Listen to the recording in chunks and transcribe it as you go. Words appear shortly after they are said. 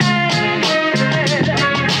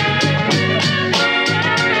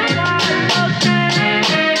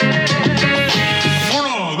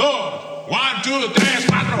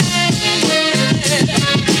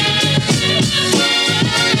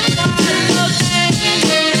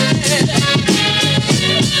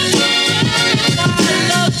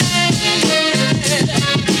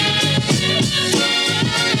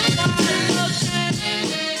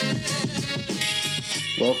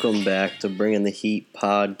welcome back to Bringing the Heat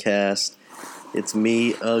podcast. It's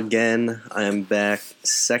me again. I am back,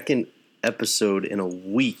 second episode in a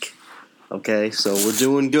week. Okay, so we're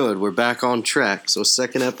doing good. We're back on track. So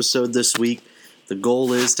second episode this week. The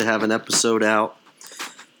goal is to have an episode out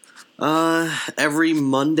every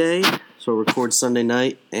Monday, so record Sunday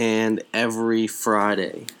night, and every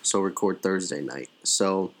Friday, so record Thursday night.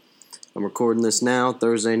 So I'm recording this now,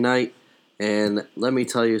 Thursday night. And let me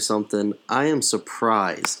tell you something, I am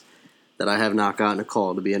surprised that I have not gotten a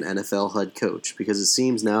call to be an NFL head coach because it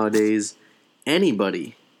seems nowadays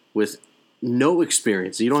anybody with no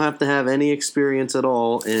experience, you don't have to have any experience at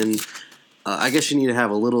all, and I guess you need to have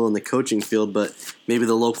a little in the coaching field, but maybe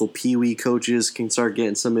the local Pee-wee coaches can start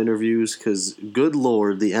getting some interviews because, good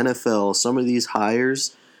Lord, the NFL, some of these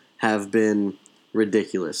hires have been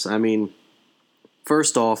ridiculous. I mean,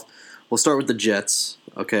 first off, we'll start with the Jets.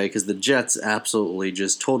 Okay, because the Jets absolutely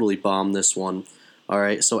just totally bombed this one. All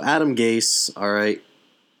right, so Adam Gase, all right,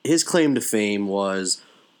 his claim to fame was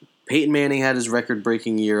Peyton Manning had his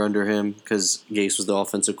record-breaking year under him because Gase was the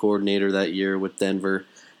offensive coordinator that year with Denver.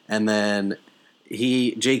 And then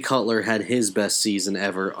Jay Cutler had his best season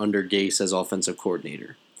ever under Gase as offensive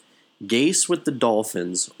coordinator. Gase with the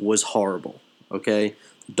Dolphins was horrible, okay?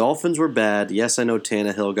 The Dolphins were bad. Yes, I know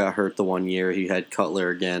Tannehill got hurt the one year. He had Cutler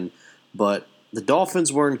again. But the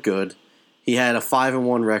Dolphins weren't good. He had a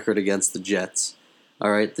 5-1 record against the Jets. All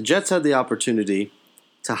right, the Jets had the opportunity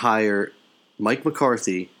to hire Mike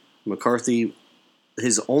McCarthy. McCarthy,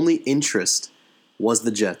 his only interest was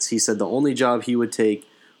the Jets. He said the only job he would take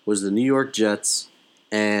was the New York Jets,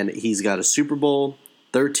 and he's got a Super Bowl,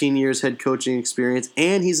 13 years head coaching experience,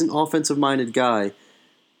 and he's an offensive-minded guy,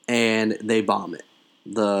 and they bomb it.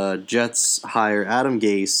 The Jets hire Adam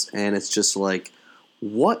Gase, and it's just like,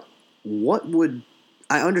 what would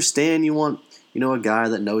I understand? You want a guy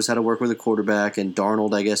that knows how to work with a quarterback, and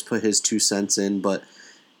Darnold, I guess, put his 2 cents in. But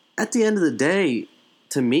at the end of the day,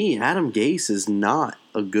 to me, Adam Gase is not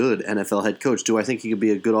a good NFL head coach. Do I think he could be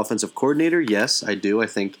a good offensive coordinator? Yes, I do. I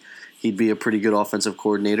think he'd be a pretty good offensive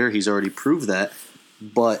coordinator. He's already proved that.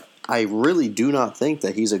 But I really do not think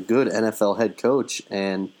that he's a good NFL head coach.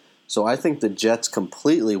 And so I think the Jets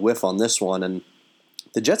completely whiff on this one. And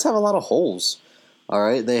the Jets have a lot of holes. All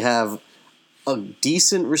right, they have a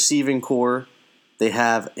decent receiving core. They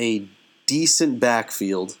have a decent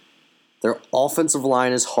backfield. Their offensive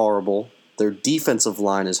line is horrible. Their defensive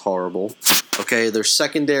line is horrible. Okay, their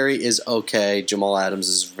secondary is okay. Jamal Adams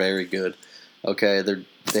is very good. Okay,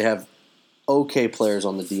 they have okay players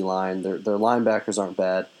on the D-line. Their linebackers aren't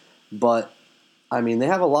bad. But, I mean, they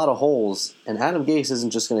have a lot of holes, and Adam Gase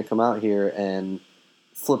isn't just going to come out here and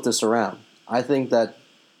flip this around. I think that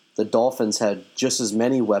the Dolphins had just as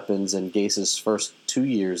many weapons in Gase's first 2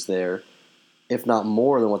 years there, if not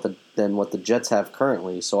more than what the Jets have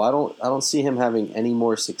currently. So I don't see him having any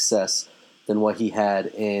more success than what he had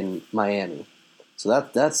in Miami. So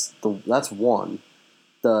that's one.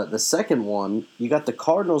 The second one, you got the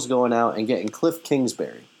Cardinals going out and getting Cliff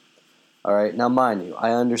Kingsbury. All right, now mind you,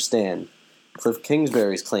 I understand Cliff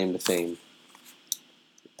Kingsbury's claim to fame.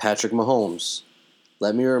 Patrick Mahomes.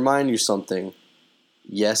 Let me remind you something.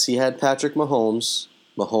 Yes, he had Patrick Mahomes.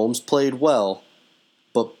 Mahomes played well,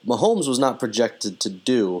 but Mahomes was not projected to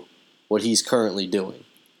do what he's currently doing.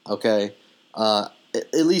 Okay, at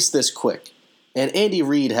least this quick. And Andy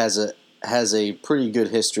Reid has a pretty good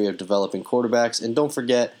history of developing quarterbacks. And don't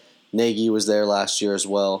forget, Nagy was there last year as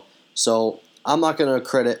well. So I'm not going to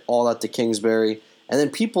credit all that to Kingsbury. And then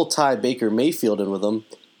people tie Baker Mayfield in with him.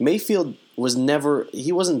 Mayfield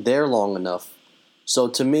wasn't there long enough. So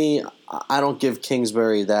to me, I don't give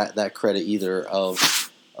Kingsbury that credit either of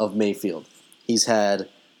Mayfield. He had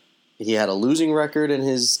a losing record in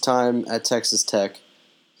his time at Texas Tech.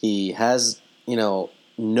 He has no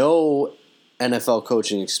NFL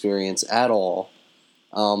coaching experience at all.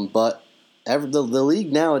 But the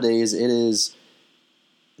league nowadays,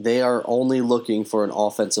 they are only looking for an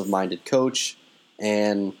offensive-minded coach,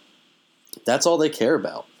 and that's all they care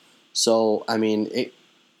about. So I mean,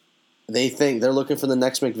 they think they're looking for the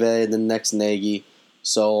next McVay and the next Nagy.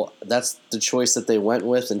 So that's the choice that they went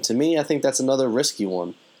with. And to me, I think that's another risky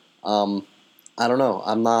one. I don't know.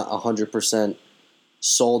 I'm not 100%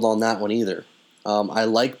 sold on that one either. I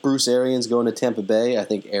like Bruce Arians going to Tampa Bay. I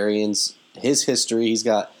think Arians, his history, he's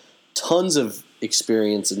got tons of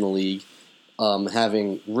experience in the league,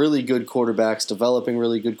 having really good quarterbacks, developing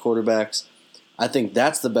really good quarterbacks. I think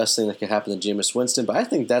that's the best thing that could happen to Jameis Winston. But I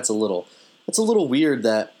think that's a little weird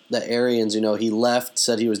that Arians, he left,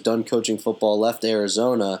 said he was done coaching football, left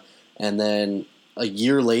Arizona, and then a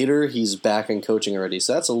year later he's back in coaching already.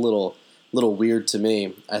 So that's a little weird to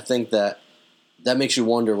me. I think that that makes you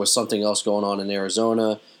wonder, was something else going on in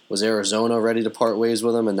Arizona? Was Arizona ready to part ways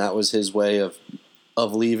with him, and that was his way of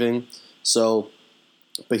leaving? So,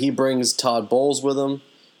 but he brings Todd Bowles with him.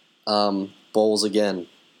 Bowles, again,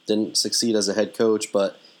 didn't succeed as a head coach,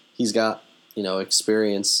 but he's got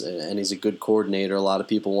experience, and he's a good coordinator. A lot of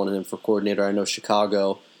people wanted him for coordinator. I know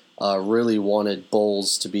Chicago really wanted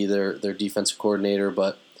Bowles to be their defensive coordinator,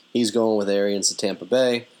 but he's going with Arians to Tampa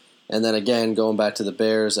Bay. And then again, going back to the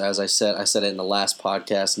Bears, as I said it in the last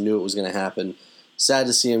podcast, knew it was going to happen. Sad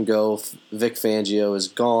to see him go. Vic Fangio is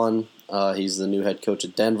gone. He's the new head coach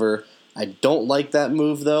at Denver. I don't like that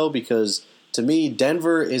move, though, because to me,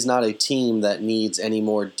 Denver is not a team that needs any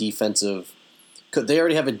more defensive. They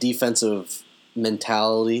already have a defensive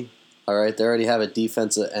mentality, all right? They already have a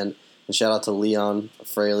defensive, and shout out to Leon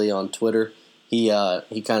Fraley on Twitter. He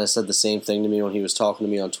kind of said the same thing to me when he was talking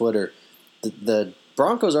to me on Twitter. The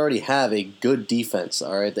Broncos already have a good defense,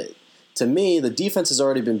 all right? To me, the defense has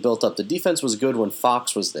already been built up. The defense was good when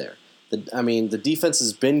Fox was there. The defense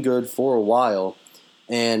has been good for a while,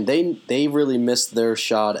 and they really missed their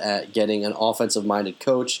shot at getting an offensive-minded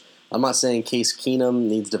coach. I'm not saying Case Keenum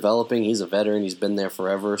needs developing. He's a veteran. He's been there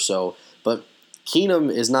forever. But Keenum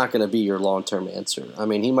is not going to be your long-term answer. I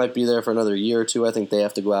mean, he might be there for another year or two. I think they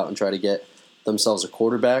have to go out and try to get themselves a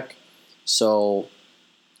quarterback. So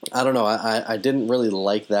I don't know. I didn't really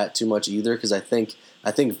like that too much either, because I think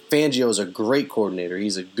Fangio is a great coordinator.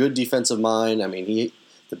 He's a good defensive mind. I mean,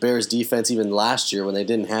 the Bears' defense, even last year when they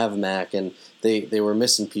didn't have Mac and they were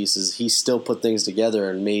missing pieces, he still put things together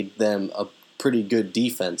and made them a pretty good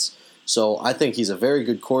defense. So I think he's a very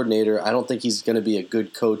good coordinator. I don't think he's going to be a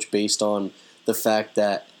good coach based on the fact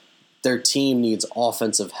that their team needs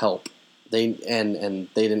offensive help. They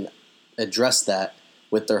didn't address that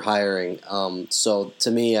with their hiring. So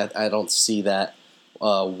to me, I don't see that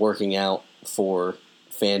working out for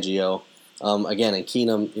Fangio. Again, and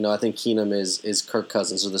Keenum, I think Keenum is Kirk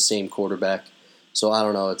Cousins, or the same quarterback. So I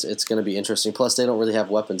don't know. It's going to be interesting. Plus, they don't really have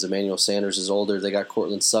weapons. Emmanuel Sanders is older. They got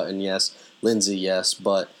Cortland Sutton, yes. Lindsey, yes.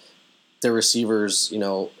 But their receivers,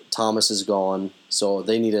 Thomas is gone. So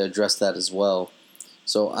they need to address that as well.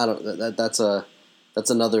 So I don't. That's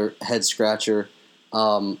another head scratcher.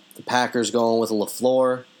 The Packers going with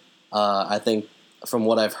LaFleur. I think from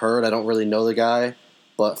what I've heard, I don't really know the guy,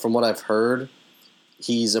 but from what I've heard,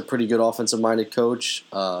 he's a pretty good offensive-minded coach.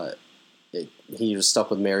 He was stuck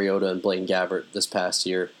with Mariota and Blaine Gabbert this past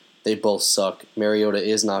year. They both suck. Mariota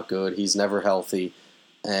is not good. He's never healthy,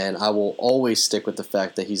 and I will always stick with the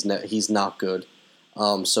fact that he's not good.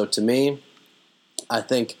 So to me, I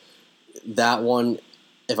think that one,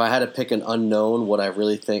 if I had to pick an unknown, what I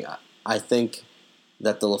really think, I think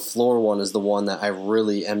that the LaFleur one is the one that I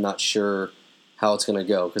really am not sure how it's going to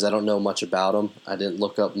go, because I don't know much about him. I didn't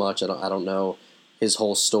look up much. I don't know his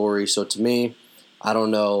whole story. So to me, I don't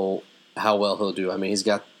know how well he'll do. I mean, he's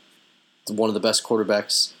got one of the best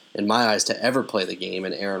quarterbacks in my eyes to ever play the game,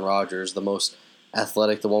 and Aaron Rodgers, the most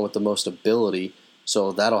athletic, the one with the most ability.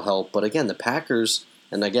 So that'll help. But again, the Packers,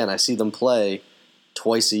 and again, I see them play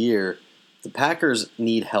twice a year. The Packers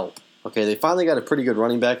need help. Okay, they finally got a pretty good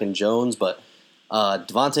running back in Jones, but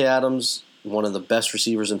Devontae Adams, one of the best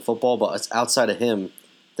receivers in football, but it's outside of him,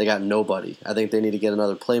 they got nobody. I think they need to get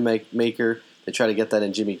another playmaker. They try to get that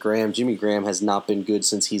in Jimmy Graham. Jimmy Graham has not been good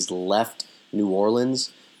since he's left New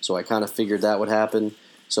Orleans, so I kind of figured that would happen.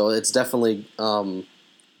 So it's definitely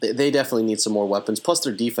they definitely need some more weapons. Plus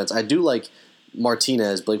their defense. I do like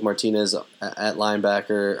Blake Martinez at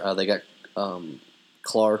linebacker. They got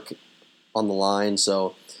Clark on the line,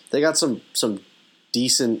 so they got some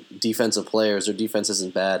decent defensive players. Their defense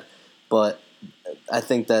isn't bad, but I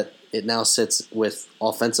think that it now sits with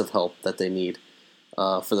offensive help that they need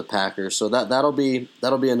for the Packers. So that'll be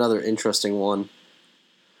another interesting one.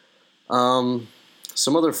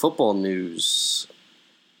 Some other football news.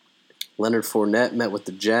 Leonard Fournette met with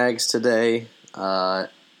the Jags today. I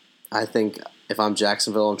think if I'm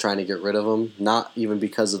Jacksonville, I'm trying to get rid of him. Not even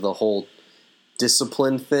because of the whole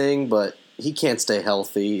discipline thing, but he can't stay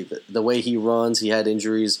healthy. The way he runs, he had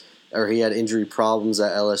injuries, or he had injury problems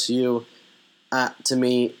at LSU. To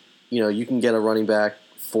me, you can get a running back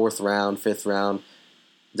 4th round, 5th round.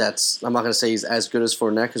 I'm not going to say he's as good as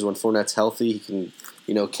Fournette, because when Fournette's healthy, he can,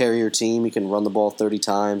 carry your team. He can run the ball 30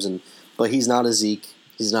 times, but he's not a Zeke.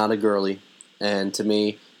 He's not a Gurley. And to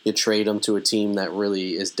me, you trade him to a team that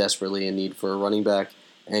really is desperately in need for a running back,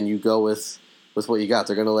 and you go with what you got.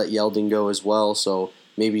 They're going to let Yeldon go as well, so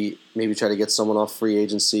maybe try to get someone off free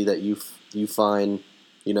agency that you find,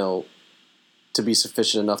 to be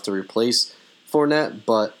sufficient enough to replace Fournette.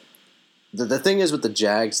 But the thing is with the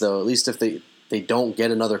Jags, though, at least if they don't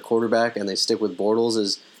get another quarterback and they stick with Bortles,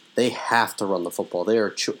 is they have to run the football.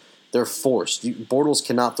 They're forced. Bortles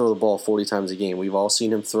cannot throw the ball 40 times a game. We've all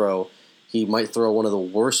seen him throw. He might throw one of the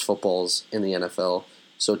worst footballs in the NFL.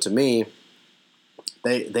 So to me,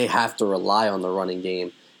 they have to rely on the running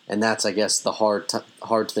game, and that's, I guess, the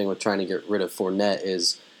hard thing with trying to get rid of Fournette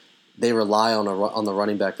is they rely on the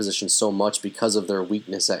running back position so much because of their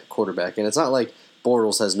weakness at quarterback. And it's not like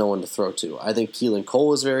Bortles has no one to throw to. I think Keelan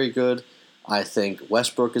Cole is very good. I think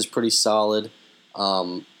Westbrook is pretty solid.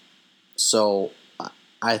 So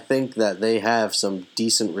I think that they have some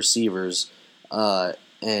decent receivers,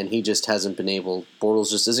 and he just hasn't been able. Bortles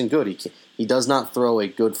just isn't good. He does not throw a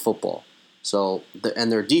good football. So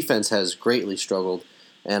and their defense has greatly struggled.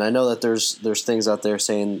 And I know that there's things out there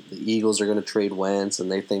saying the Eagles are going to trade Wentz,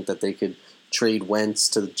 and they think that they could trade Wentz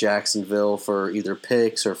to Jacksonville for either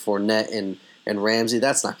picks or Fournette and Ramsey.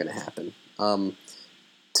 That's not going to happen.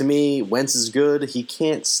 To me, Wentz is good. He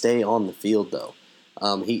can't stay on the field though.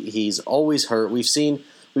 He's always hurt. We've seen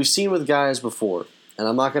with guys before, and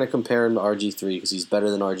I'm not going to compare him to RG3 because he's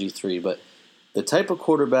better than RG3. But the type of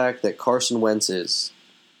quarterback that Carson Wentz is,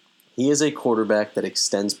 he is a quarterback that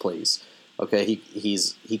extends plays. Okay,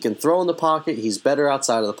 he can throw in the pocket. He's better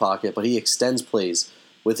outside of the pocket, but he extends plays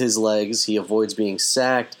with his legs. He avoids being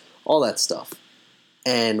sacked, all that stuff.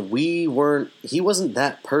 And he wasn't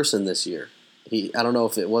that person this year. I don't know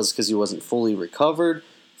if it was because he wasn't fully recovered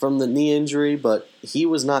from the knee injury, but he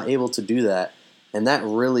was not able to do that, and that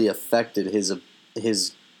really affected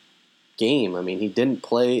his game. I mean, he didn't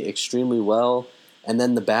play extremely well, and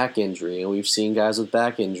then the back injury, and we've seen guys with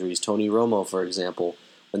back injuries, Tony Romo, for example.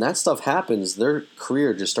 When that stuff happens, their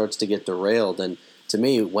career just starts to get derailed. And to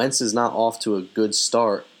me, Wentz is not off to a good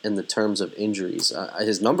start in the terms of injuries.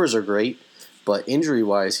 His numbers are great, but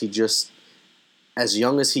injury-wise, he just, as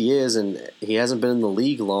young as he is, and he hasn't been in the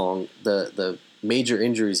league long, the major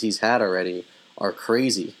injuries he's had already are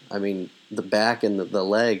crazy. I mean, the back and the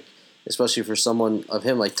leg, especially for someone of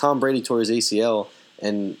him, like Tom Brady tore his ACL,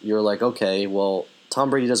 and you're like, okay, well, Tom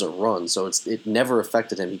Brady doesn't run, so it never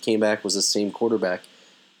affected him. He came back, was the same quarterback.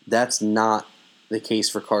 That's not the case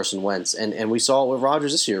for Carson Wentz. And we saw it with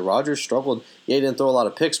Rodgers this year. Rodgers struggled. Yeah, he didn't throw a lot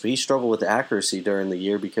of picks, but he struggled with accuracy during the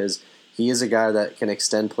year because he is a guy that can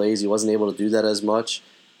extend plays. He wasn't able to do that as much.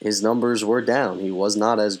 His numbers were down. He was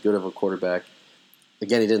not as good of a quarterback.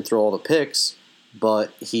 Again, he didn't throw all the picks,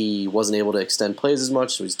 but he wasn't able to extend plays as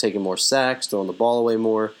much, so he's taking more sacks, throwing the ball away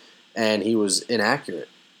more, and he was inaccurate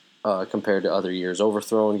compared to other years,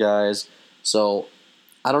 overthrowing guys. So,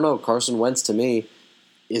 I don't know. Carson Wentz, to me,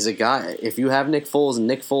 is a guy, if you have Nick Foles and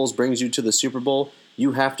Nick Foles brings you to the Super Bowl,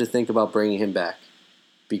 you have to think about bringing him back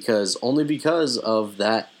because of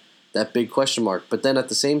that big question mark. But then at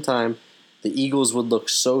the same time, the Eagles would look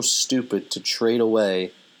so stupid to trade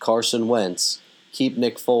away Carson Wentz, keep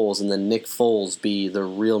Nick Foles, and then Nick Foles be the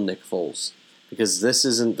real Nick Foles because this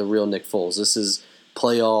isn't the real Nick Foles. This is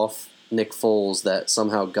playoff Nick Foles that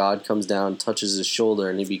somehow God comes down, touches his shoulder,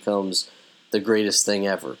 and he becomes the greatest thing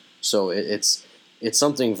ever. So it's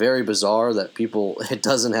something very bizarre that it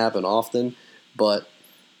doesn't happen often, but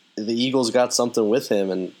the Eagles got something with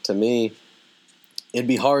him, and to me, it'd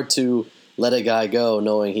be hard to let a guy go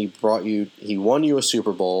knowing he won you a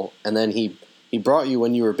Super Bowl, and then he brought you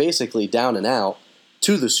when you were basically down and out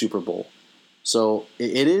to the Super Bowl. So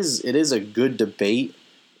it is a good debate.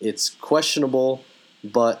 It's questionable,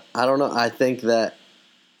 but I don't know. I think that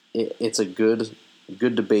it's a good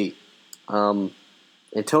debate.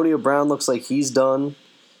 Antonio Brown looks like he's done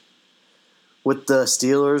with the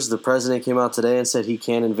Steelers. The president came out today and said he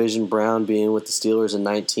can't envision Brown being with the Steelers in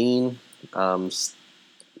 19.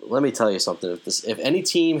 Let me tell you something. If any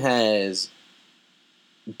team has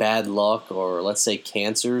bad luck or, let's say,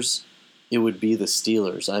 cancers, it would be the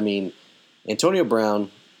Steelers. I mean, Antonio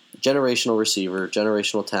Brown, generational receiver,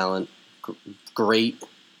 generational talent, great,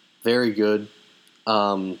 very good,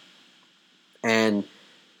 and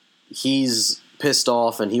he's pissed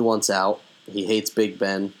off and he wants out. He hates Big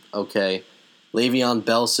Ben. Okay. Le'Veon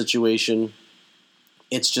Bell's situation,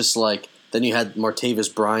 it's just like, then you had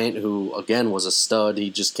Martavis Bryant, who, again, was a stud. He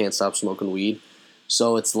just can't stop smoking weed.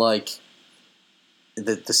 So it's like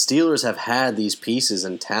the Steelers have had these pieces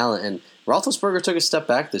and talent, and Roethlisberger took a step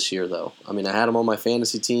back this year, though. I mean, I had him on my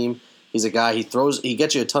fantasy team. He's a guy, he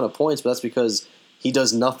gets you a ton of points, but that's because he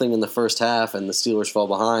does nothing in the first half, and the Steelers fall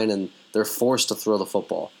behind, and they're forced to throw the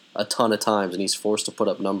football a ton of times, and he's forced to put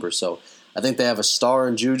up numbers. So I think they have a star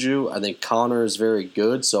in Juju. I think Connor is very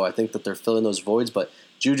good, so I think that they're filling those voids, but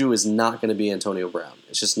Juju is not going to be Antonio Brown.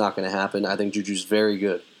 It's just not going to happen. I think Juju's very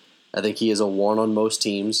good. I think he is a one on most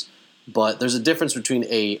teams, but there's a difference between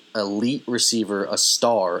a elite receiver, a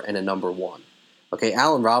star, and a number one. Okay,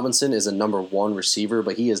 Allen Robinson is a number one receiver,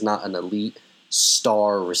 but he is not an elite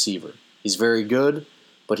star receiver. He's very good,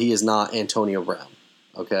 but he is not Antonio Brown.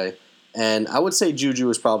 Okay, and I would say Juju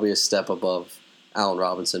is probably a step above Allen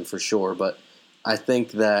Robinson for sure, but I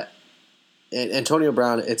think that Antonio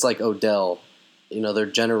Brown, it's like Odell. They're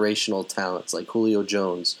generational talents like Julio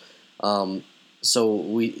Jones. So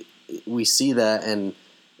we see that, and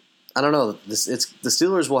I don't know. The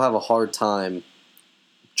Steelers will have a hard time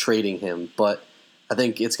trading him, but I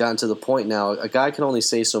think it's gotten to the point now. A guy can only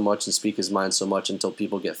say so much and speak his mind so much until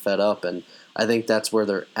people get fed up, and I think that's where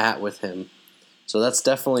they're at with him. So that's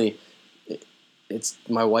definitely. It's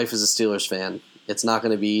my wife is a Steelers fan. It's not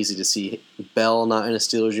going to be easy to see Bell not in a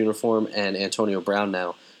Steelers uniform and Antonio Brown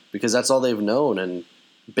now because that's all they've known. And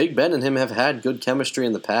Big Ben and him have had good chemistry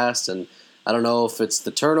in the past, and I don't know if it's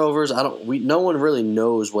the turnovers. No one really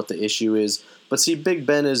knows what the issue is. But see, Big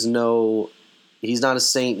Ben he's not a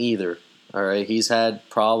saint either. All right, he's had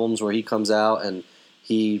problems where he comes out and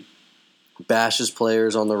he bashes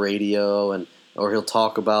players on the radio or he'll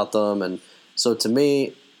talk about them, and so to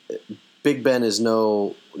me, Big Ben is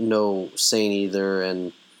no saint either,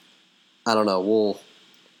 and I don't know.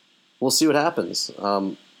 We'll see what happens.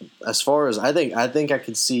 As far as I think I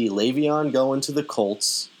could see Le'Veon going to the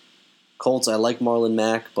Colts. I like Marlon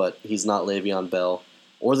Mack, but he's not Le'Veon Bell,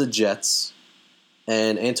 or the Jets.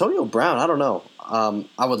 And Antonio Brown, I don't know.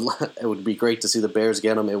 It would be great to see the Bears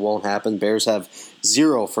get him. It won't happen. Bears have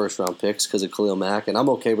 0 first-round picks because of Khalil Mack, and I'm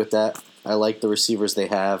okay with that. I like the receivers they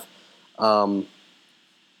have.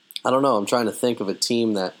 I don't know. I'm trying to think of a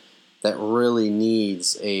team that really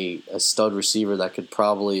needs a stud receiver that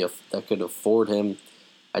could afford him.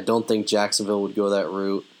 I don't think Jacksonville would go that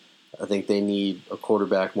route. I think they need a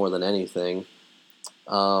quarterback more than anything.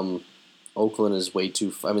 Oakland is way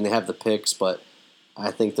too. I mean, they have the picks, but I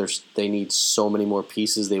think they need so many more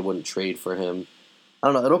pieces. They wouldn't trade for him. I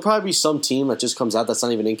don't know. It'll probably be some team that just comes out that's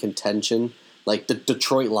not even in contention. Like the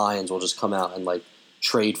Detroit Lions will just come out and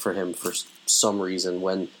trade for him for some reason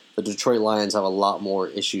when the Detroit Lions have a lot more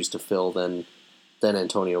issues to fill than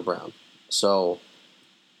Antonio Brown. So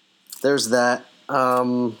there's that.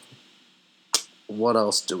 What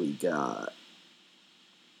else do we got?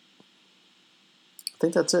 I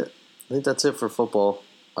think that's it. For football.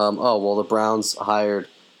 The Browns hired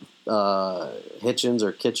Hitchens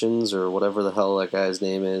or Kitchens or whatever the hell that guy's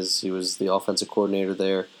name is. He was the offensive coordinator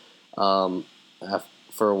there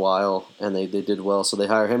for a while, and they did well. So they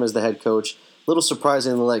hire him as the head coach. A little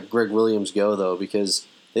surprising to let Greg Williams go, though, because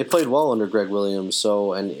they played well under Greg Williams.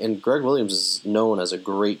 So and Greg Williams is known as a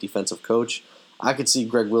great defensive coach. I could see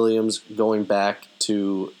Greg Williams going back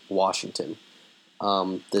to Washington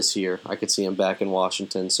this year. I could see him back in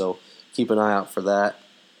Washington, so keep an eye out for that.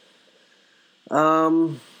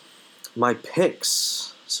 My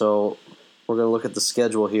picks. So we're going to look at the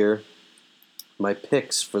schedule here. My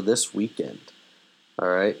picks for this weekend. All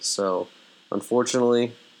right, so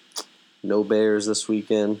unfortunately, no Bears this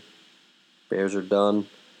weekend. Bears are done.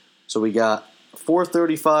 So we got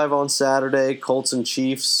 4:35 on Saturday, Colts and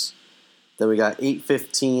Chiefs. Then we got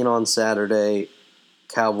 8:15 on Saturday,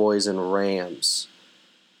 Cowboys and Rams.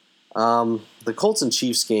 The Colts and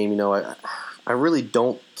Chiefs game, I really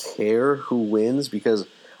don't care who wins because,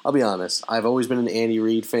 I'll be honest, I've always been an Andy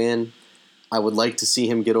Reid fan. I would like to see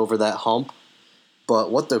him get over that hump. But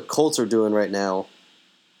what the Colts are doing right now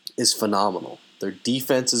is phenomenal. Their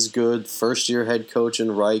defense is good, first-year head coach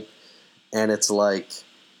in Reich, and it's like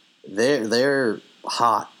they're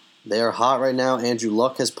hot. They are hot right now. Andrew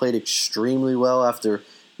Luck has played extremely well after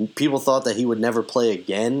people thought that he would never play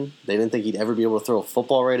again. They didn't think he'd ever be able to throw a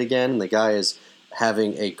football right again. The guy is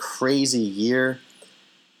having a crazy year.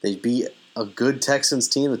 They beat a good Texans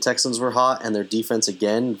team. The Texans were hot, and their defense,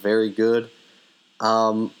 again, very good.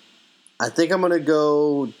 I think I'm going to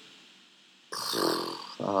go...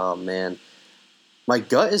 Oh, man. My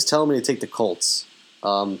gut is telling me to take the Colts.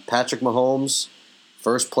 Patrick Mahomes,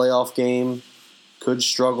 first playoff game, could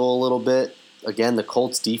struggle a little bit. Again, the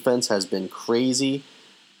Colts defense has been crazy,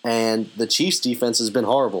 and the Chiefs defense has been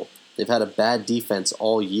horrible. They've had a bad defense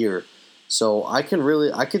all year. So I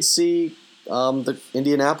could see the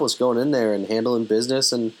Indianapolis going in there and handling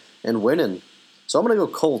business and winning. So I'm going to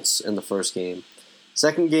go Colts in the first game.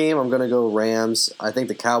 Second game, I'm going to go Rams. I think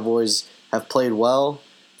the Cowboys have played well.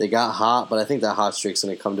 They got hot, but I think that hot streak's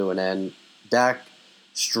going to come to an end. Dak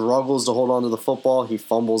struggles to hold on to the football. He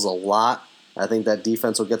fumbles a lot. I think that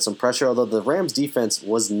defense will get some pressure, although the Rams' defense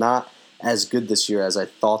was not as good this year as I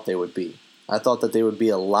thought they would be. I thought that they would be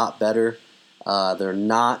a lot better. They're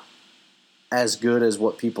not as good as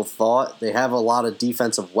what people thought. They have a lot of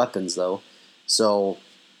defensive weapons, though. So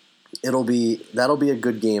That'll be a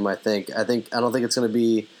good game. I don't think it's going to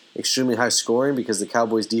be extremely high scoring because the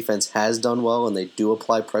Cowboys defense has done well and they do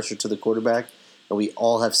apply pressure to the quarterback. And we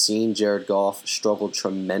all have seen Jared Goff struggle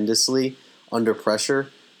tremendously under pressure.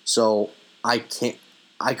 So I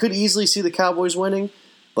could easily see the Cowboys winning,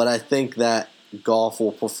 but I think that Goff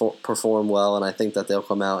will perform well, and I think that they'll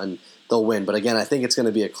come out and they'll win. But again, I think it's going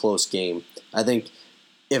to be a close game. I think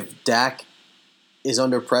if Dak is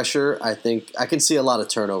under pressure, I think I can see a lot of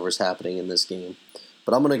turnovers happening in this game.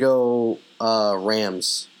 But I'm going to go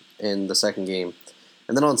Rams in the second game.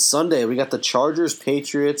 And then on Sunday, we got the Chargers,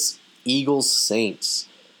 Patriots, Eagles, Saints.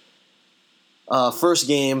 First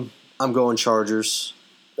game, I'm going Chargers.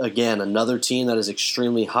 Again, another team that is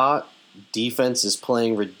extremely hot. Defense is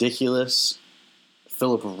playing ridiculous.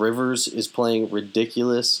 Phillip Rivers is playing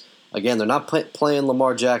ridiculous. Again, they're not playing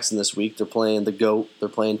Lamar Jackson this week. They're playing the GOAT. They're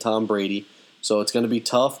playing Tom Brady. So it's going to be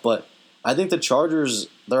tough, but I think the Chargers,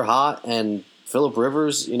 they're hot, and Phillip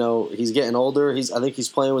Rivers, he's getting older. I think he's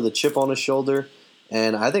playing with a chip on his shoulder,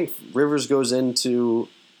 and I think Rivers goes into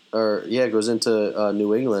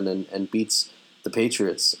New England and beats the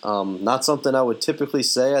Patriots. Not something I would typically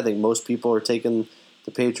say. I think most people are taking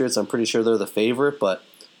the Patriots. I'm pretty sure they're the favorite, but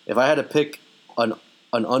if I had to pick an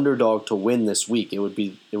underdog to win this week, it would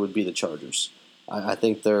be the Chargers. I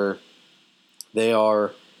think they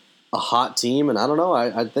are a hot team, and I don't know.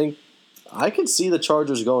 I think I could see the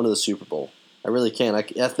Chargers going to the Super Bowl. I really can. I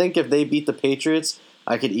think if they beat the Patriots,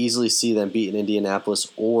 I could easily see them beating Indianapolis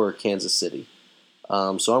or Kansas City.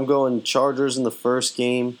 So I'm going Chargers in the first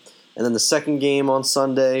game, and then the second game on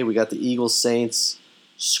Sunday, we got the Eagles Saints.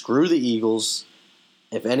 Screw the Eagles.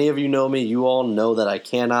 If any of you know me, you all know that I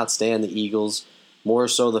cannot stand the Eagles, more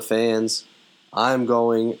so the fans. I'm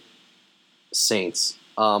going Saints.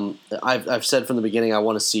 I've said from the beginning I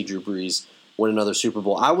want to see Drew Brees win another Super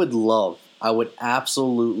Bowl. I would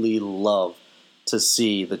absolutely love to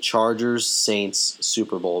see the Chargers Saints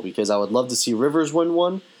Super Bowl because I would love to see Rivers win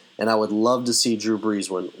one, and I would love to see Drew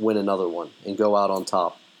Brees win another one and go out on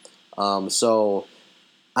top. So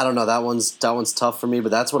I don't know. That one's tough for me,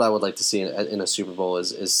 but that's what I would like to see in a Super Bowl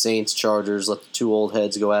is Saints Chargers. Let the two old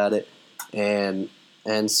heads go at it and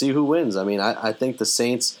see who wins. I mean, I think the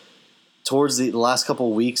Saints. Towards the last couple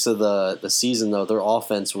of weeks of the season, though, their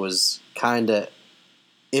offense was kind of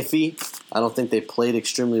iffy. I don't think they played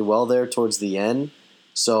extremely well there towards the end.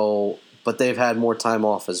 So, but they've had more time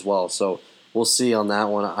off as well. So we'll see on that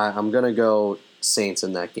one. I'm going to go Saints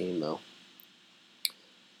in that game, though.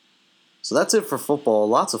 So that's it for football.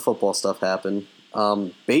 Lots of football stuff happened.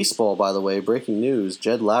 Baseball, by the way, breaking news,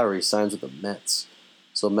 Jed Lowry signs with the Mets.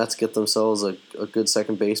 So Mets get themselves a good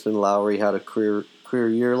second baseman. Lowry had a career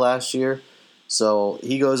year last year. So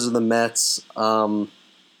he goes to the Mets on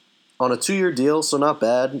a 2-year deal, so not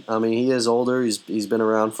bad. I mean, he is older. He's been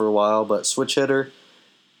around for a while, but switch hitter.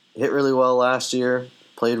 Hit really well last year.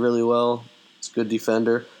 Played really well. He's a good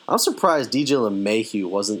defender. I'm surprised DJ LeMahieu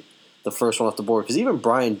wasn't the first one off the board because even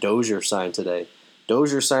Brian Dozier signed today.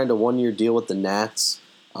 Dozier signed a 1-year deal with the Nats.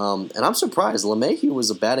 And I'm surprised. LeMahieu was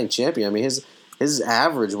a batting champion. I mean, his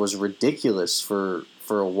average was ridiculous for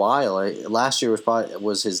a while. Last year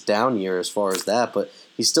was his down year as far as that, but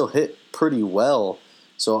he still hit pretty well.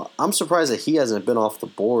 So I'm surprised that he hasn't been off the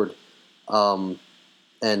board. And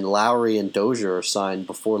Lowry and Dozier are signed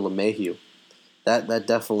before LeMahieu. That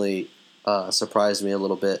definitely surprised me a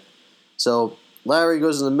little bit. So Lowry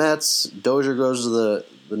goes to the Mets. Dozier goes to the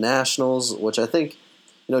Nationals, which I think,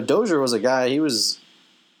 Dozier was a guy, he was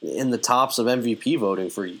in the tops of MVP voting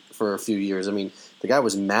for a few years. I mean, the guy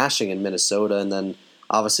was mashing in Minnesota, and then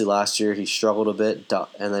obviously last year he struggled a bit,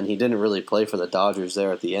 and then he didn't really play for the Dodgers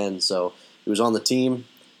there at the end. So he was on the team,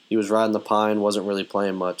 he was riding the pine, wasn't really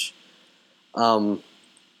playing much.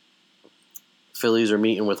 Phillies are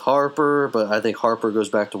meeting with Harper, but I think Harper goes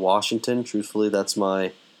back to Washington. Truthfully, that's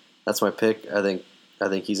my pick. I think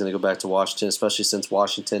he's going to go back to Washington, especially since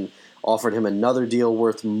Washington offered him another deal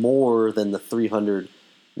worth more than the $300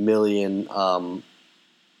 million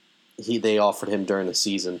they offered him during the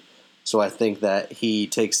season. So I think that he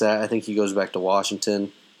takes that. I think he goes back to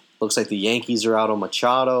Washington. Looks like the Yankees are out on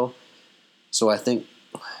Machado. So I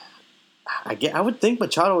would think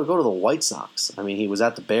Machado would go to the White Sox. I mean, he was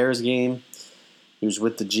at the Bears game. He was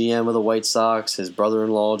with the GM of the White Sox. His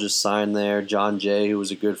brother-in-law just signed there. John Jay, who was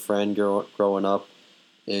a good friend growing up,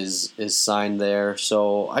 is signed there.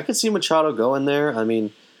 So I could see Machado going there. I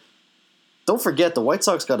mean, don't forget, the White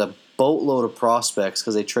Sox got a boatload of prospects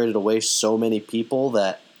because they traded away so many people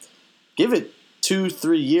that give it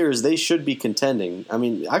 2-3 years, they should be contending. I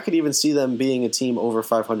mean, I could even see them being a team over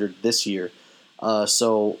 500 this year.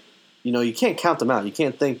 So, you can't count them out. You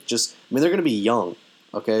can't think they're going to be young.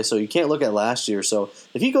 Okay, so you can't look at last year. So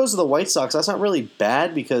if he goes to the White Sox, that's not really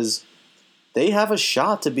bad because they have a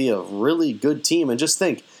shot to be a really good team. And just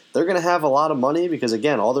think, they're going to have a lot of money because,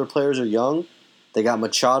 again, all their players are young. They got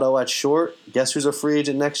Machado at short. Guess who's a free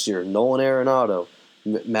agent next year? Nolan Arenado.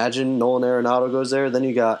 Imagine Nolan Arenado goes there. Then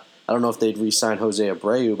you got, I don't know if they'd re-sign Jose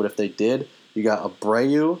Abreu, but if they did, you got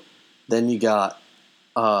Abreu. Then you got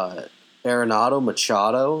Arenado,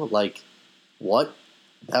 Machado. Like, what?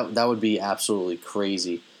 That would be absolutely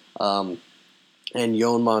crazy. And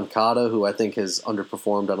Yoan Moncada, who I think has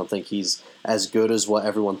underperformed. I don't think he's as good as what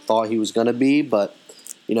everyone thought he was going to be, but,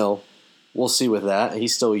 we'll see with that.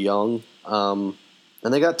 He's still young. And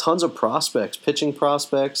they got tons of prospects, pitching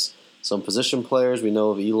prospects, some position players. We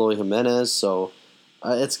know of Eloy Jimenez, so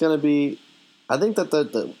it's going to be – I think that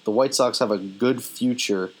the White Sox have a good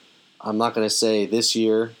future. I'm not going to say this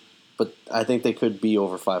year, but I think they could be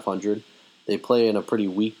over 500. They play in a pretty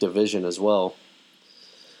weak division as well.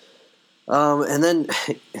 And then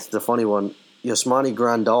the funny one, Yasmani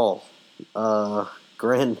Grandal.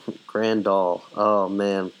 Grandal. Oh,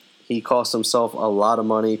 man. He cost himself a lot of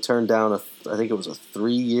money, turned down, I think it was a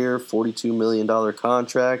 3-year, $42 million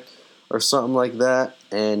contract or something like that.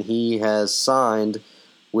 And he has signed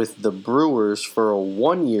with the Brewers for a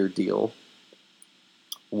 1-year deal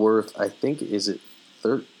worth, I think, is it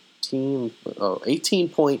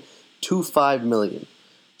 18.25 million.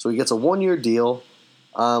 So he gets a 1-year deal.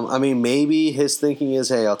 Maybe his thinking is,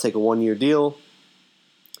 hey, I'll take a 1-year deal,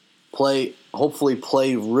 hopefully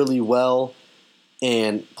play really well,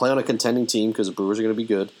 and play on a contending team because the Brewers are going to be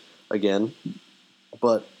good again.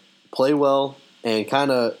 But play well and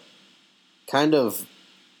kind of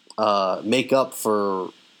make up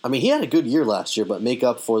for. He had a good year last year, but make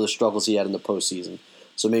up for the struggles he had in the postseason.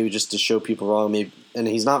 So maybe just to show people wrong, and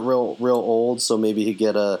he's not real old, so maybe he'd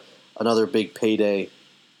get another big payday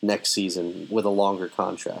next season with a longer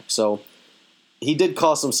contract. So he did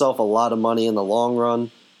cost himself a lot of money in the long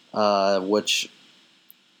run, which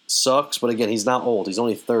sucks. But again, he's not old. He's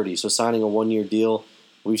only 30, so signing a 1-year deal,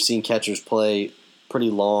 we've seen catchers play pretty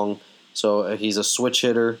long. So he's a switch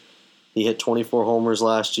hitter. He hit 24 homers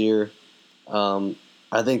last year. I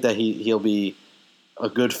think that he'll be a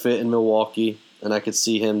good fit in Milwaukee, and I could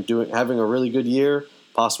see him having a really good year,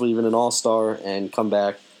 possibly even an all-star, and come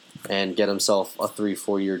back and get himself a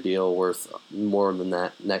 3-4 year deal worth more than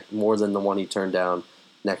that, more than the one he turned down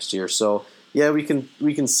next year. So yeah, we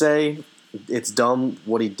can say it's dumb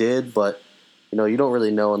what he did, but you don't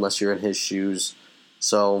really know unless you're in his shoes.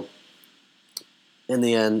 So in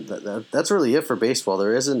the end, that's really it for baseball.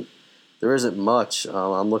 There isn't much.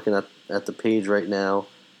 I'm looking at the page right now.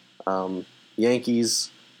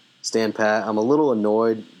 Yankees stand pat. I'm a little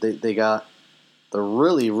annoyed. They're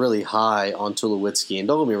really, really high on Tulowitzki. And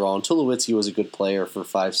don't get me wrong, Tulowitzki was a good player for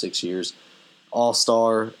 5-6 years.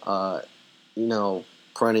 All-star,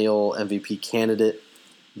 perennial MVP candidate.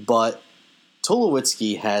 But Tulowitzki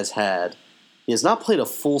he has not played a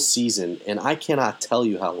full season, and I cannot tell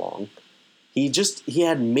you how long. He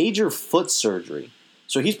had major foot surgery.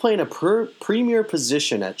 So he's playing a premier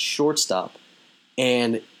position at shortstop,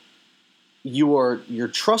 and you're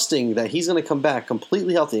trusting that he's going to come back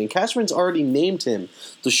completely healthy. And Cashman's already named him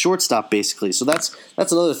the shortstop, basically. So that's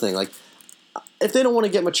another thing. Like, if they don't want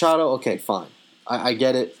to get Machado, okay, fine. I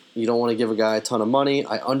get it. You don't want to give a guy a ton of money.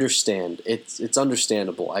 I understand. It's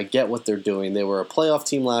understandable. I get what they're doing. They were a playoff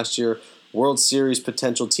team last year, World Series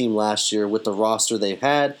potential team last year with the roster they've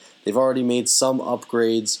had. They've already made some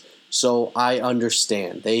upgrades, so I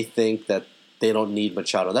understand. They think that they don't need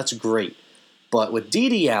Machado. That's great. But with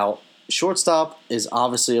Didi out, shortstop is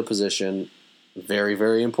obviously a position very,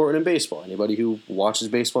 very important in baseball. Anybody who watches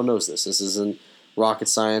baseball knows this. This isn't rocket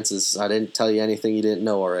science. I didn't tell you anything you didn't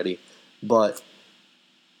know already. But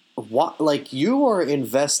you are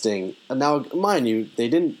investing. Now, mind you, they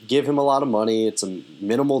didn't give him a lot of money. It's a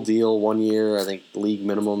minimal deal, 1 year. I think league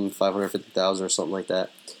minimum $550,000 or something like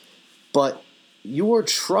that. But you are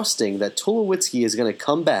trusting that Tulowitzki is going to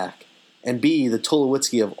come back and be the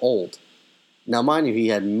Tulowitzki of old. Now, mind you, he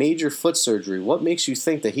had major foot surgery. What makes you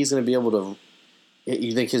think that he's going to be able to –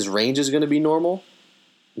 you think his range is going to be normal?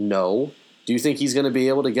 No. Do you think he's going to be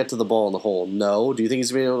able to get to the ball in the hole? No. Do you think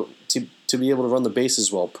he's going to be able to run the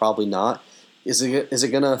bases well? Probably not. Is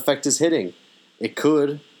it going to affect his hitting? It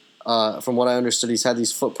could. From what I understood, he's had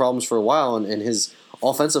these foot problems for a while, and his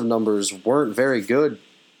offensive numbers weren't very good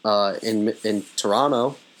in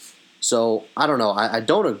Toronto. So, I don't know. I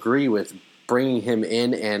don't agree with bringing him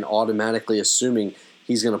in and automatically assuming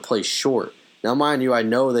he's going to play short. Now, mind you, I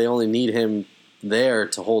know they only need him there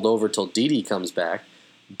to hold over till Didi comes back,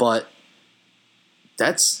 but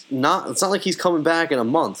it's not like he's coming back in a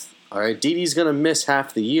month. All right, Didi's going to miss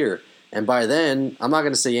half the year. And by then, I'm not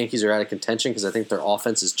going to say Yankees are out of contention because I think their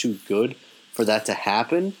offense is too good for that to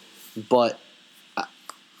happen. But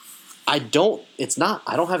I don't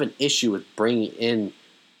have an issue with bringing in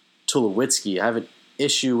Tulowitzki. I have an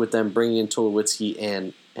issue with them bringing in Tulowitzki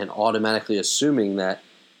and automatically assuming that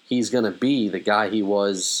he's going to be the guy he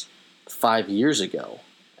was 5 years ago.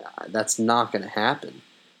 That's not going to happen.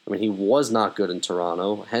 I mean, he was not good in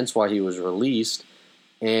Toronto, hence why he was released.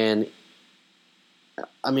 And,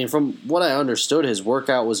 I mean, from what I understood, his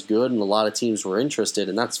workout was good and a lot of teams were interested,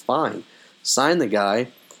 and that's fine. Sign the guy,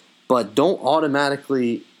 but don't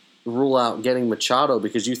automatically rule out getting Machado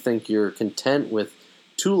because you think you're content with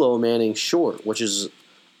Tulo manning short, which is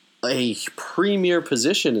a premier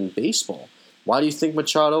position in baseball. Why do you think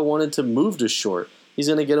Machado wanted to move to short? He's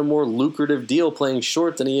going to get a more lucrative deal playing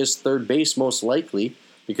short than he is third base, most likely,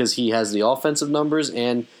 because he has the offensive numbers,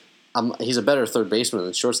 and he's a better third baseman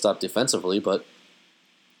than shortstop defensively, but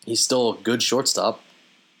he's still a good shortstop.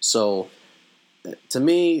 So, to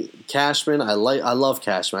me, Cashman, I love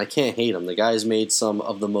Cashman. I can't hate him. The guy's made some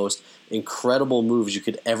of the most incredible moves you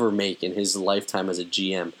could ever make in his lifetime as a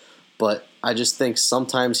GM. But I just think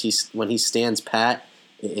sometimes when he stands pat,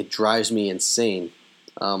 it drives me insane.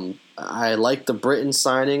 I like the Britton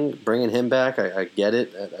signing, bringing him back. I get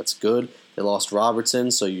it. That's good. They lost Robertson,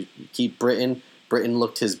 so you keep Britton. Britton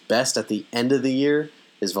looked his best at the end of the year.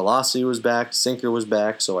 His velocity was back. Sinker was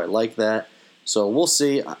back, so I like that. So we'll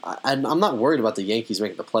see. I'm not worried about the Yankees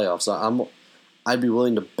making the playoffs. I'd be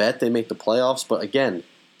willing to bet they make the playoffs. But again,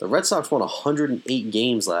 the Red Sox won 108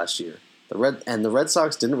 games last year. The Red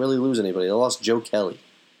Sox didn't really lose anybody. They lost Joe Kelly.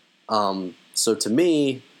 So to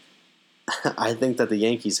me, I think that the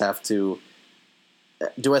Yankees have to.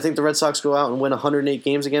 Do I think the Red Sox go out and win 108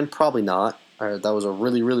 games again? Probably not. That was a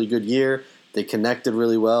really, really good year. They connected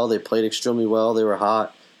really well. They played extremely well. They were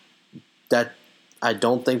hot. I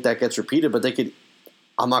don't think that gets repeated, but they could.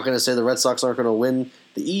 I'm not going to say the Red Sox aren't going to win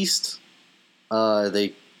the East.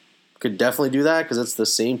 They could definitely do that because it's the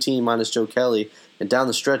same team minus Joe Kelly. And down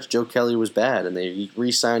the stretch, Joe Kelly was bad, and they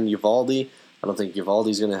re-signed Eovaldi. I don't think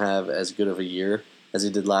Eovaldi's going to have as good of a year as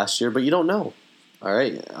he did last year, but you don't know. All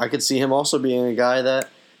right, I could see him also being a guy that,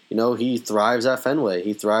 he thrives at Fenway.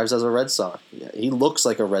 He thrives as a Red Sox. He looks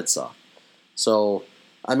like a Red Sox. So,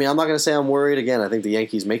 I mean, I'm not going to say I'm worried. Again, I think the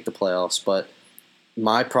Yankees make the playoffs, but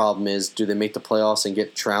my problem is, do they make the playoffs and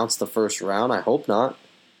get trounced the first round? I hope not.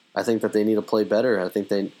 I think that they need to play better. I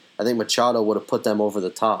think Machado would have put them over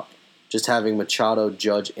the top. Just having Machado,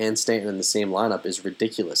 Judge, and Stanton in the same lineup is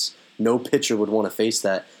ridiculous. No pitcher would want to face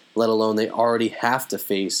that, let alone they already have to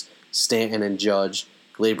face Stanton and Judge.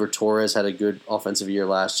 Gleyber Torres had a good offensive year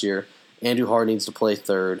last year. Andujar needs to play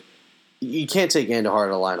third. You can't take Andujar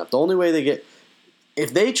in a lineup. The only way they get...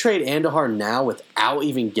 If they trade Andujar now without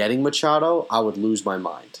even getting Machado, I would lose my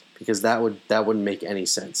mind because that wouldn't make any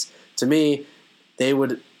sense. To me,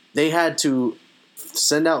 they had to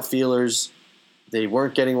send out feelers. They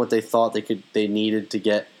weren't getting what they thought they needed to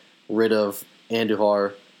get rid of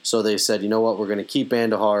Andujar, so they said, you know what, we're going to keep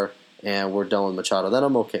Andujar and we're done with Machado. Then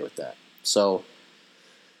I'm okay with that. So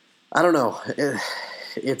I don't know.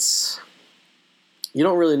 It's you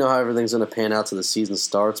don't really know how everything's going to pan out till the season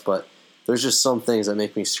starts, but there's just some things that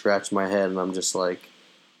make me scratch my head, and I'm just like,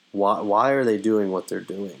 why are they doing what they're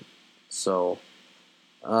doing? So,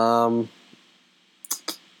 what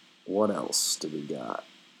else do we got?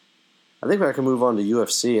 I think I can move on to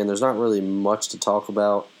UFC, and there's not really much to talk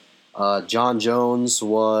about. John Jones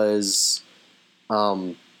was,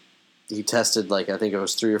 he tested I think it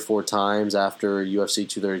was 3 or 4 times after UFC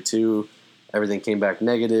 232. Everything came back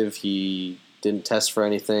negative. He didn't test for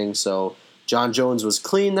anything, so John Jones was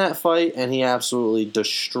clean that fight, and he absolutely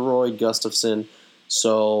destroyed Gustafsson.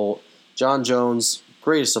 So John Jones,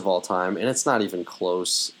 greatest of all time, and it's not even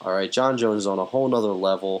close. All right, John Jones is on a whole nother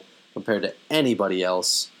level compared to anybody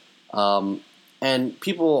else. And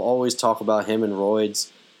people always talk about him and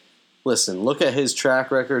roids. Listen, look at his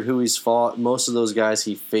track record, who he's fought. Most of those guys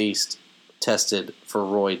he faced tested for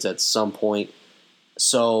roids at some point.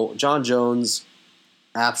 So John Jones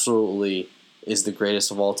absolutely is the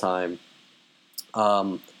greatest of all time.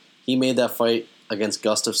 He made that fight against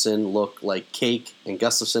Gustafsson look like cake, and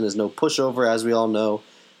Gustafsson is no pushover, as we all know.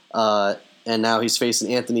 And now he's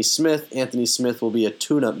facing Anthony Smith. Anthony Smith will be a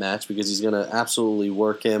tune-up match because he's going to absolutely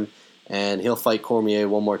work him, and he'll fight Cormier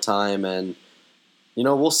one more time, and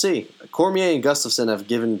we'll see. Cormier and Gustafsson have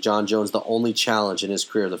given John Jones the only challenge in his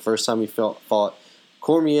career. The first time he fought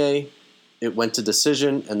Cormier, it went to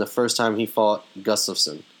decision, and the first time he fought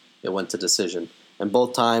Gustafsson, it went to decision. And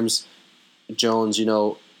both times, Jones, I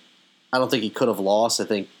don't think he could have lost. I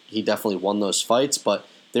think he definitely won those fights, but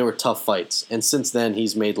they were tough fights. And since then,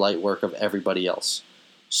 he's made light work of everybody else.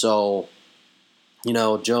 So,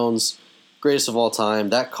 Jones, greatest of all time.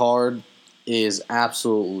 That card is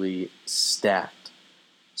absolutely stacked.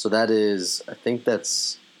 So that is, I think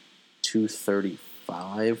that's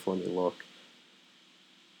 235. Let me look.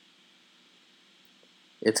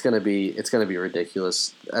 It's gonna be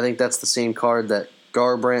ridiculous. I think that's the same card that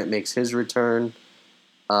Garbrandt makes his return.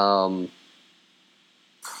 What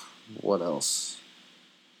else?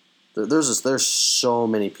 There's so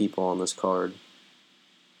many people on this card.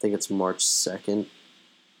 I think it's March 2nd.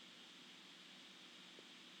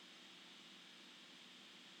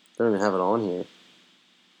 They don't even have it on here.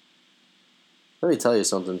 Let me tell you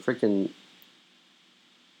something. Freaking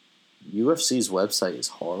UFC's website is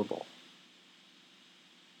horrible.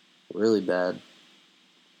 Really bad.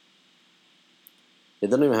 They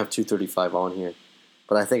don't even have 235 on here.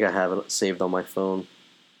 But I think I have it saved on my phone.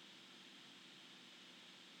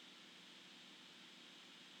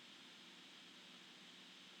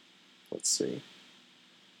 Let's see.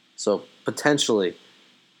 So, potentially,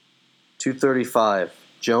 235.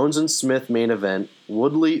 Jones and Smith main event.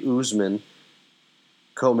 Woodley Usman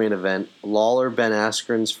co-main event. Lawler Ben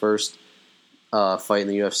Askren's first fight in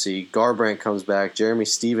the UFC. Garbrandt comes back. Jeremy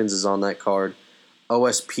Stevens is on that card.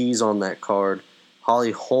 OSP's on that card.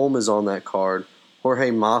 Holly Holm is on that card.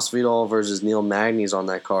 Jorge Masvidal versus Neil Magny is on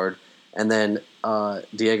that card. And then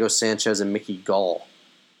Diego Sanchez and Mickey Gall.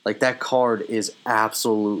 Like, that card is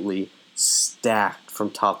absolutely stacked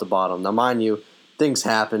from top to bottom. Now, mind you, things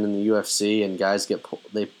happen in the UFC and guys get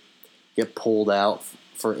pulled out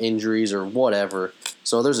for injuries or whatever.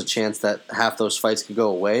 So there's a chance that half those fights could go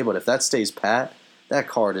away. But if that stays pat, that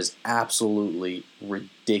card is absolutely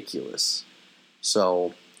ridiculous.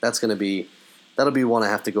 So that'll be one I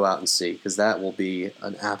have to go out and see, because that will be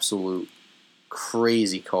an absolute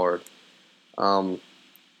crazy card.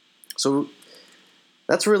 So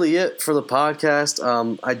that's really it for the podcast.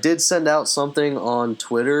 I did send out something on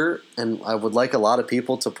Twitter, and I would like a lot of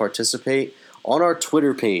people to participate. On our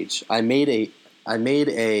Twitter page,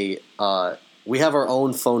 we have our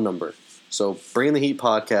own phone number. So Bringing the Heat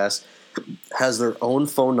podcast has their own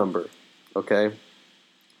phone number, okay?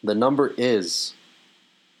 The number is,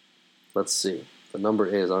 let's see. The number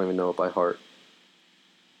is, I don't even know it by heart.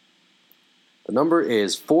 The number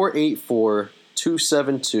is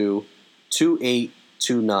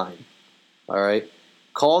 484-272-2829. All right?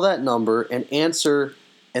 Call that number and answer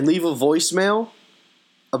and leave a voicemail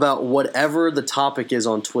about whatever the topic is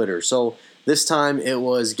on Twitter. So this time it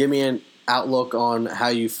was, give me an outlook on how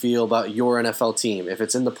you feel about your NFL team. If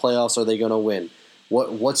it's in the playoffs, are they going to win?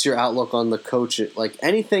 What's your outlook on the coach? Like,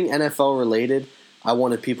 anything NFL related, I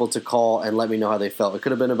wanted people to call and let me know how they felt. It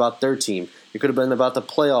could have been about their team. It could have been about the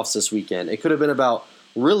playoffs this weekend. It could have been about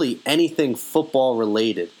really anything football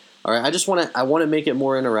related. All right, I want to make it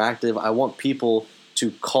more interactive. I want people to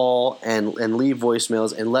call and leave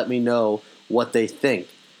voicemails and let me know what they think.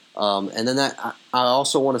 And then I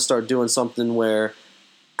also want to start doing something where,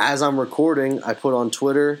 as I'm recording, I put on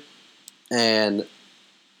Twitter and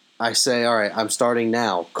I say, all right, I'm starting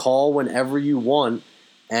now. Call whenever you want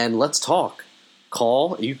and let's talk.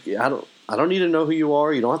 Call. I don't need to know who you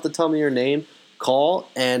are. You don't have to tell me your name. Call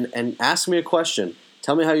and ask me a question.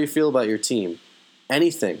 Tell me how you feel about your team.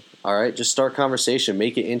 Anything. All right? Just start conversation.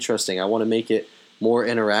 Make it interesting. I want to make it more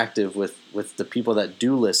interactive with the people that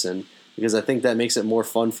do listen, because I think that makes it more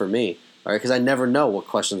fun for me. All right? Because I never know what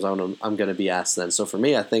questions I'm going to be asked then. So for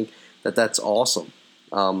me, I think that's awesome.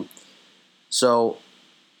 And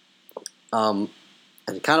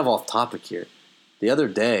kind of off topic here. The other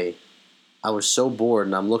day, I was so bored,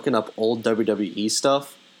 and I'm looking up old WWE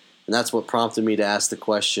stuff, and that's what prompted me to ask the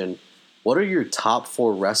question, what are your top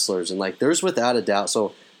 4 wrestlers? And, like, there's without a doubt,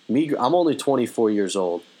 so I'm only 24 years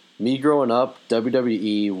old. Me growing up,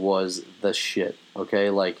 WWE was the shit, okay?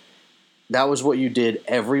 Like, that was what you did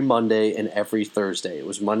every Monday and every Thursday. It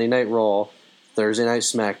was Monday Night Raw, Thursday Night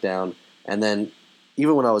SmackDown, and then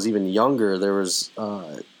even when I was even younger, there was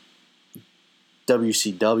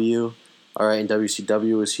WCW, all right, and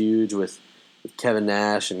WCW was huge with Kevin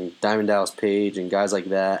Nash and Diamond Dallas Page and guys like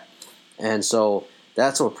that. And so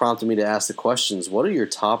that's what prompted me to ask the questions, what are your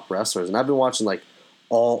top wrestlers? And I've been watching, like,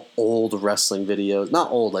 all old wrestling videos.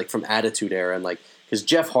 Not old, like, from Attitude Era. And, like, because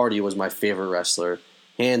Jeff Hardy was my favorite wrestler,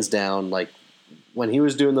 hands down. Like, when he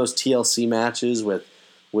was doing those TLC matches with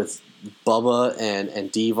Bubba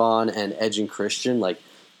and Devon and Edge and Christian, like,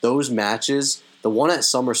 those matches, the one at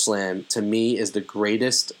SummerSlam, to me, is the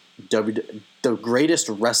greatest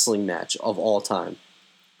wrestling match of all time.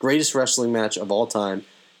 Greatest wrestling match of all time.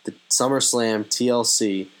 The SummerSlam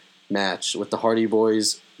TLC match with the Hardy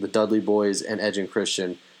Boys the Dudley Boys and Edge and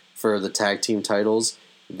Christian for the tag team titles.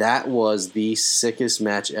 That was the sickest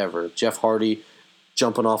match ever. Jeff Hardy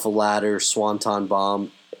jumping off a ladder, swanton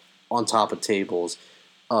bomb on top of tables.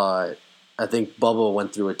 I think Bubba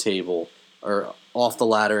went through a table or off the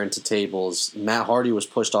ladder into tables. Matt Hardy was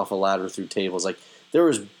pushed off a ladder through tables. Like there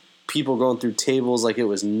was people going through tables like it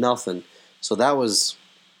was nothing. So that was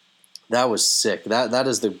sick. That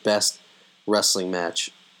is the best wrestling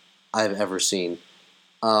match I've ever seen.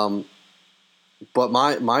 But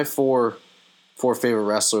my four favorite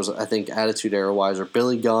wrestlers, I think, Attitude Era wise, are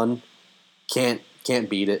Billy Gunn, can't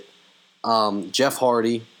beat it. Jeff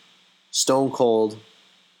Hardy, Stone Cold,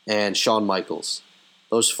 and Shawn Michaels.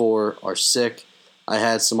 Those four are sick. I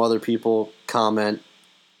had some other people comment.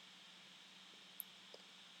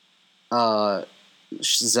 Zach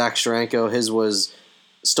Steranko, his was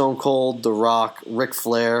Stone Cold, The Rock, Ric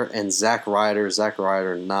Flair, and Zack Ryder. Zack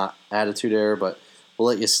Ryder, not Attitude Era, but we'll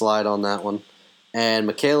let you slide on that one. And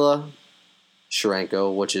Michaela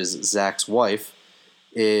Steranko, which is Zach's wife,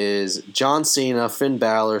 is John Cena, Finn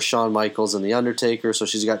Balor, Shawn Michaels, and The Undertaker. So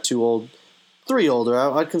she's got three older.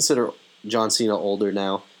 I'd consider John Cena older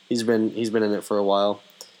now. He's been in it for a while.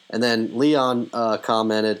 And then Leon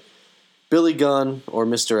commented, Billy Gunn, or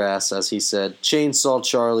Mr. Ass, as he said, Chainsaw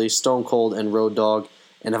Charlie, Stone Cold, and Road Dogg.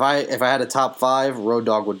 And if I had a top 5, Road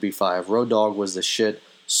Dogg would be 5. Road Dogg was the shit.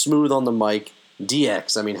 Smooth on the mic.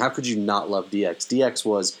 DX. I mean, how could you not love DX? DX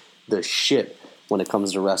was the shit when it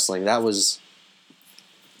comes to wrestling. The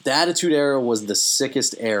Attitude Era was the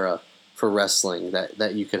sickest era for wrestling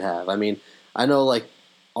that you could have. I mean, I know like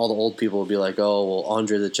all the old people would be like, oh, well,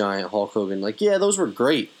 Andre the Giant, Hulk Hogan. Like, yeah, those were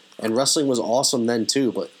great. And wrestling was awesome then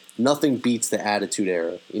too, but nothing beats the Attitude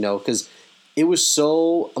Era, because it was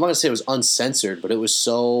so, I'm not going to say it was uncensored, but it was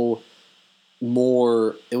so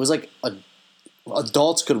more, it was like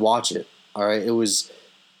adults could watch it. All right, it was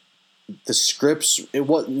the scripts.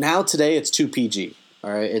 Now today it's too PG.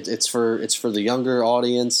 All right, it's for the younger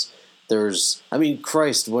audience.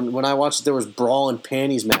 Christ, when I watched it, there was brawl and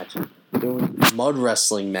panties matches. There were mud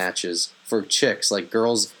wrestling matches for chicks, like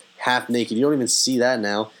girls half naked. You don't even see that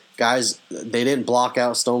now. Guys, they didn't block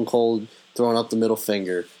out Stone Cold throwing up the middle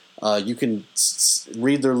finger. You can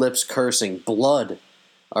read their lips cursing. Blood.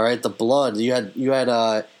 All right, the blood. You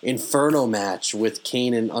had Inferno match with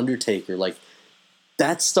Kane and Undertaker. Like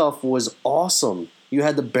that stuff was awesome. You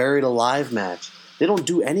had the Buried Alive match. They don't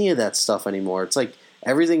do any of that stuff anymore. It's like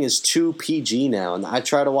everything is too PG now. And I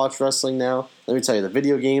try to watch wrestling now. Let me tell you, the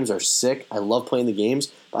video games are sick. I love playing the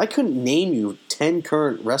games, but I couldn't name you 10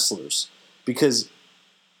 current wrestlers because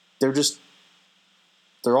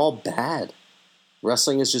they're all bad.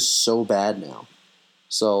 Wrestling is just so bad now.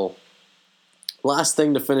 So last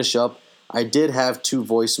thing to finish up, I did have 2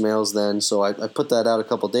 voicemails then, so I put that out a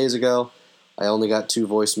couple days ago. I only got 2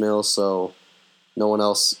 voicemails, so no one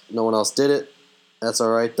else did it. That's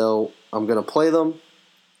all right though. I'm gonna play them,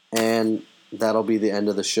 and that'll be the end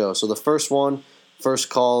of the show. So the first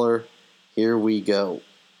caller, here we go.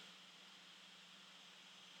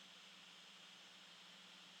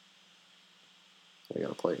 I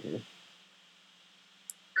gotta play it here.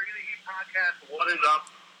 Podcast, what is up?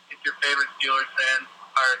 It's your favorite Steelers fan,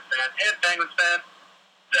 Pirates fan, and Penguins fan,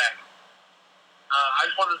 Zach. I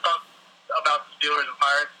just wanted to talk about the Steelers and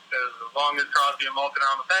Pirates because as long as Crosby and Malkin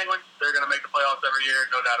are on the Penguins, they're going to make the playoffs every year,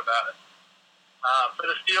 no doubt about it. For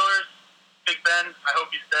the Steelers, Big Ben, I hope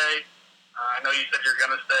you stay. I know you said you're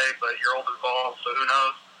going to stay, but you're old as balls, so who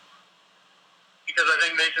knows? Because I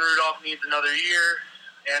think Mason Rudolph needs another year,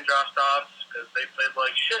 and Josh Dobbs, because they played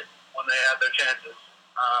like shit when they had their chances.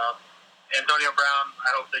 Antonio Brown,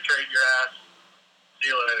 I hope they trade your ass. See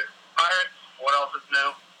you later. Pirates, what else is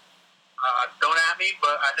new? Don't at me,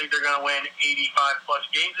 but I think they're going to win 85-plus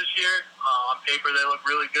games this year. On paper, they look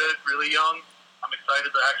really good, really young. I'm excited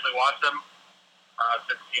to actually watch them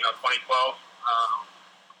since 2012.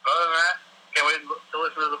 Other than that, can't wait to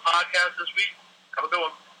listen to the podcast this week. Have a good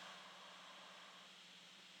one.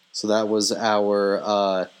 So that was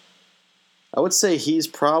our I would say he's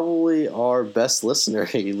probably our best listener.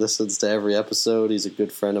 He listens to every episode. He's a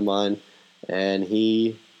good friend of mine. And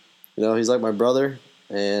he's like my brother.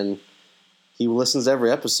 And he listens to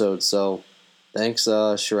every episode. So thanks,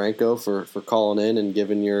 Steranko, for calling in and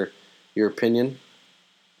giving your opinion.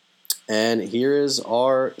 And here is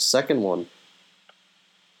our second one.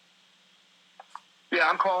 Yeah,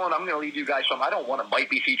 I'm calling. I'm going to leave you guys some. I don't want to might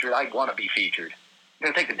be featured. I want to be featured. I'm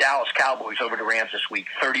going to take the Dallas Cowboys over the Rams this week,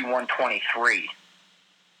 31-23.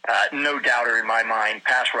 No doubter in my mind.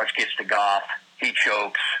 Pass rush gets to Goff. He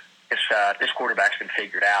chokes. This quarterback's been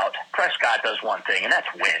figured out. Prescott does one thing, and that's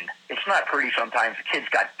win. It's not pretty sometimes. The kid's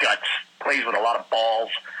got guts. plays with a lot of balls.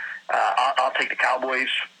 I'll take the Cowboys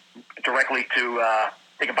directly to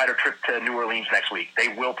take a biter trip to New Orleans next week. They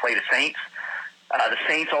will play the Saints. The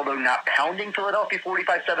Saints, although not pounding Philadelphia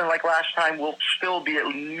 45-7 like last time, will still be at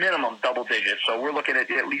minimum double digits. So we're looking at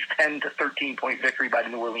least 10 to 13-point victory by the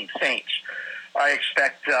New Orleans Saints. I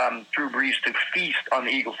expect Drew Brees to feast on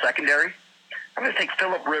the Eagles secondary. I'm going to take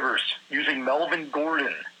Phillip Rivers using Melvin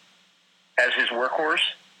Gordon as his workhorse.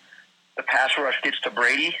 The pass rush gets to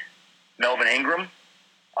Brady, Melvin Ingram,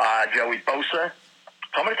 Joey Bosa.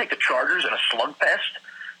 So I'm going to take the Chargers in a slugfest,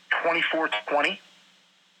 24-20.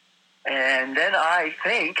 And then I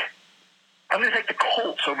think I'm going to take the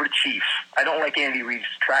Colts over the Chiefs. I don't like Andy Reid's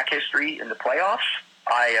track history in the playoffs.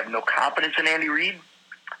 I have no confidence in Andy Reid.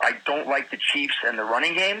 I don't like the Chiefs and the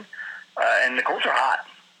running game. And the Colts are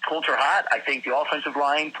hot. I think the offensive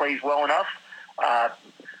line plays well enough.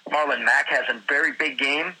 Marlon Mack has a very big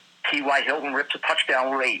game. T.Y. Hilton rips a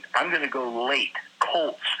touchdown late. I'm going to go late.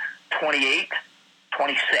 Colts, 28-26.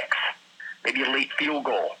 Maybe a late field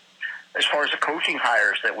goal. As far as the coaching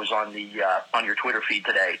hires that was on your Twitter feed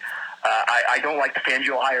today, I don't like the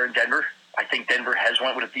Fangio hire in Denver. I think Denver has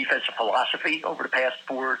went with a defensive philosophy over the past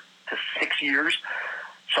 4 to 6 years.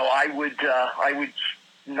 So I would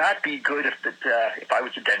not be good if I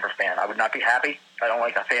was a Denver fan. I would not be happy. I don't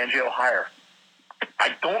like a Fangio hire.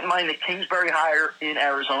 I don't mind the Kingsbury hire in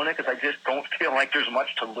Arizona because I just don't feel like there's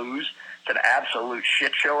much to lose. It's an absolute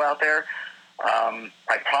shit show out there.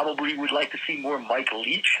 I probably would like to see more Mike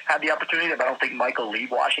Leach have the opportunity, but I don't think Mike will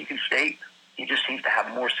leave Washington State. He just seems to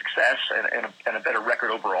have more success and a better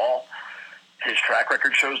record overall. His track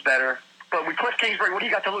record shows better. But with Cliff Kingsbury, what do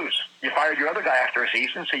you got to lose? You fired your other guy after a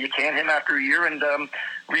season, so you can him after a year and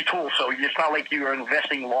retool. So it's not like you are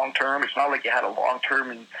investing long-term. It's not like you had a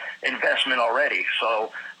long-term investment already.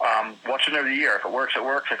 So what's another year? If it works, it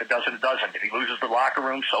works. If it doesn't, it doesn't. If he loses the locker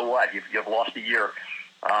room, so what? You've lost a year.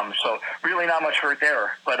 So really not much hurt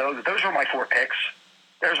there. But those are my 4 picks.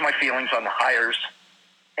 There's my feelings on the hires.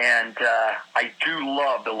 And I do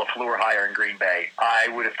love the LaFleur hire in Green Bay. I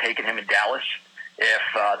would have taken him in Dallas if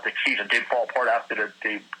the season did fall apart after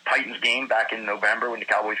the Titans game back in November when the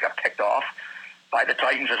Cowboys got picked off by the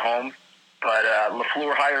Titans at home. But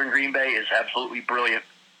LaFleur hire in Green Bay is absolutely brilliant.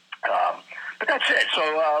 But that's it.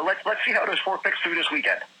 So let's see how those 4 picks do this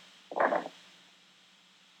weekend.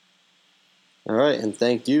 All right, and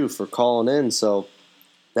thank you for calling in. So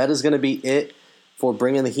that is going to be it for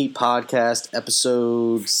Bringing the Heat podcast,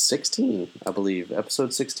 episode 16, I believe.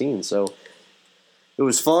 Episode 16. So it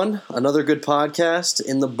was fun. Another good podcast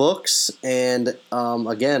in the books. And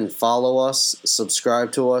again, follow us,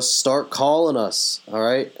 subscribe to us, start calling us. All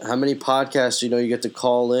right? How many podcasts you get to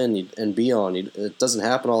call in and be on? It doesn't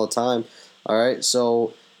happen all the time. All right?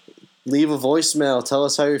 So leave a voicemail. Tell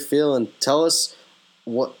us how you're feeling. Tell us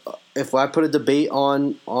what if I put a debate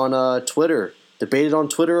on Twitter. Debate it on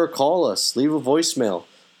Twitter or call us. Leave a voicemail.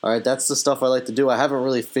 All right? That's the stuff I like to do. I haven't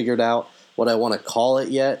really figured out what I want to call it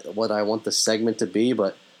yet, what I want the segment to be,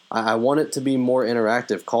 but I want it to be more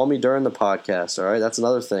interactive. Call me during the podcast, all right? That's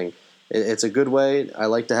another thing. It's a good way. I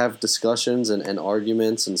like to have discussions and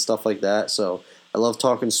arguments and stuff like that, so I love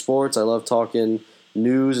talking sports. I love talking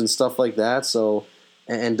news and stuff like that, so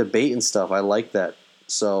and debate and stuff. I like that.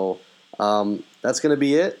 So that's going to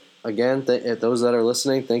be it. Again, those that are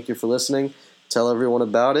listening, thank you for listening. Tell everyone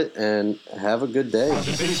about it, and have a good day.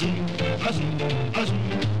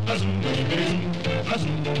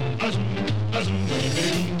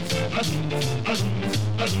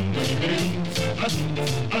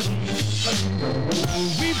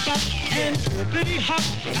 We bop and pretty hot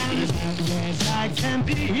and as happy as I can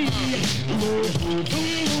be. Boom,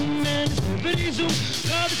 boom, and pretty zoom.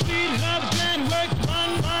 Love the speed, love the plan, work,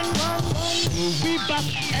 run. We bop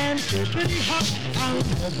and pretty hot and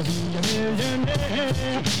as a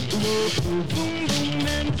millionaire. Boom, boom,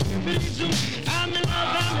 and pretty zoom. I'm in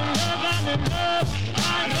love.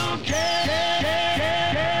 I don't care.